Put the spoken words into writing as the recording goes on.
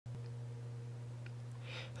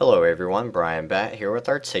Hello everyone, Brian Batt here with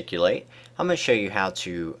Articulate. I'm going to show you how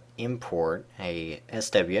to import a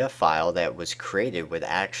SWF file that was created with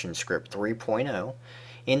ActionScript 3.0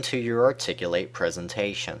 into your Articulate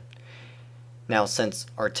presentation. Now, since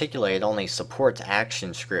Articulate only supports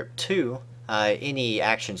ActionScript 2, any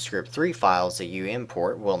ActionScript 3 files that you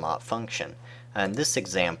import will not function. In this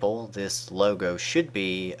example, this logo should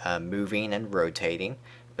be moving and rotating,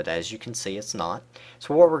 but as you can see, it's not.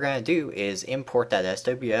 So what we're going to do is import that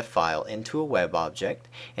SWF file into a web object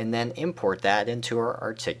and then import that into our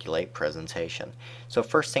Articulate presentation. So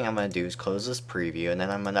first thing I'm going to do is close this preview, and then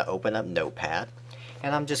I'm going to open up Notepad,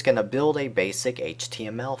 and I'm just going to build a basic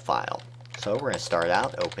HTML file. So we're going to start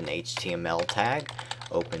out, open HTML tag,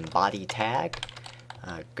 open body tag,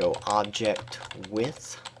 go object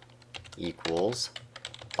width equals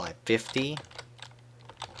 550,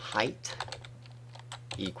 height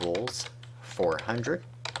equals 400,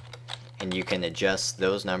 and you can adjust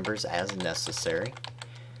those numbers as necessary.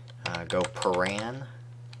 Go paran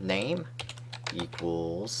name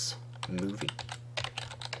equals movie,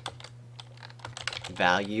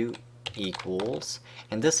 value equals,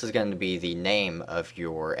 and this is going to be the name of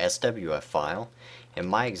your SWF file. In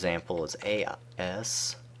my example is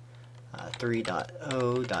AS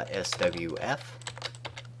 3.0.swf,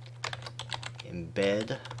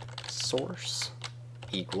 embed source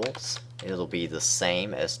equals, it'll be the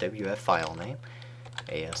same SWF file name,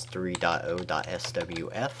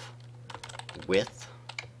 as3.0.swf, width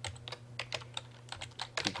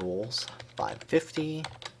equals 550,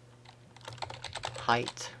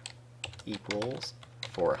 height equals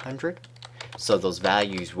 400. So those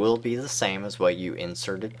values will be the same as what you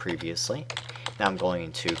inserted previously. Now I'm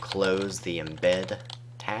going to close the embed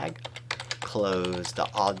tag, close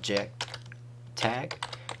the object tag,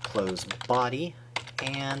 close body,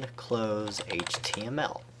 and close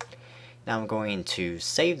HTML. Now I'm going to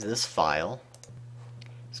save this file.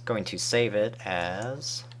 It's going to save it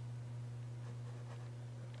as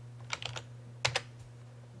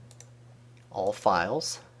all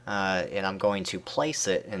files, and I'm going to place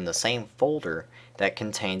it in the same folder that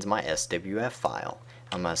contains my SWF file.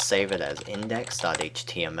 I'm going to save it as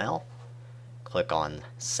index.html, click on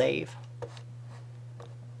save,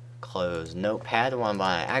 close Notepad. What I'm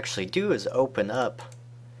going to actually do is open up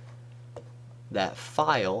that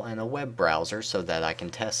file in a web browser so that I can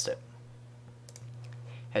test it.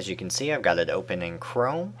 As you can see, I've got it open in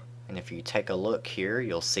Chrome, and if you take a look here,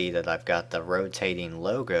 you'll see that I've got the rotating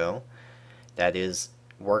logo that is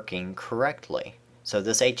working correctly. So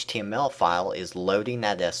this HTML file is loading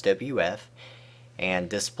that SWF and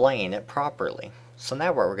displaying it properly. So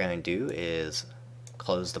now what we're going to do is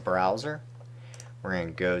close the browser. We're going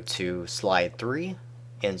to go to slide 3,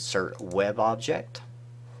 insert web object,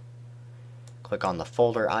 click on the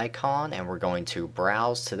folder icon, and we're going to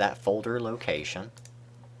browse to that folder location.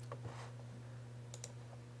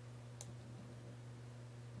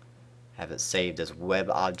 Have it saved as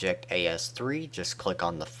web object AS3. Just click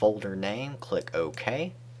on the folder name, click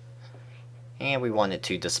OK. And we want it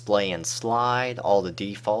to display and slide. All the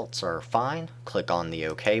defaults are fine. Click on the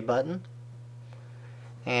OK button.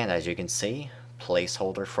 And as you can see,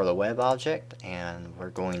 placeholder for the web object, and we're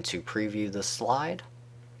going to preview the slide.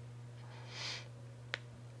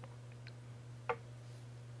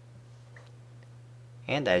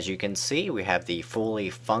 And as you can see, we have the fully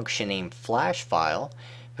functioning Flash file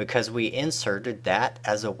because we inserted that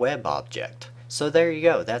as a web object. So there you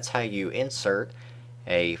go. That's how you insert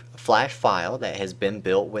a Flash file that has been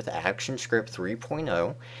built with ActionScript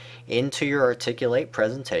 3.0 into your Articulate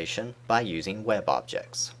presentation by using web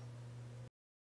objects.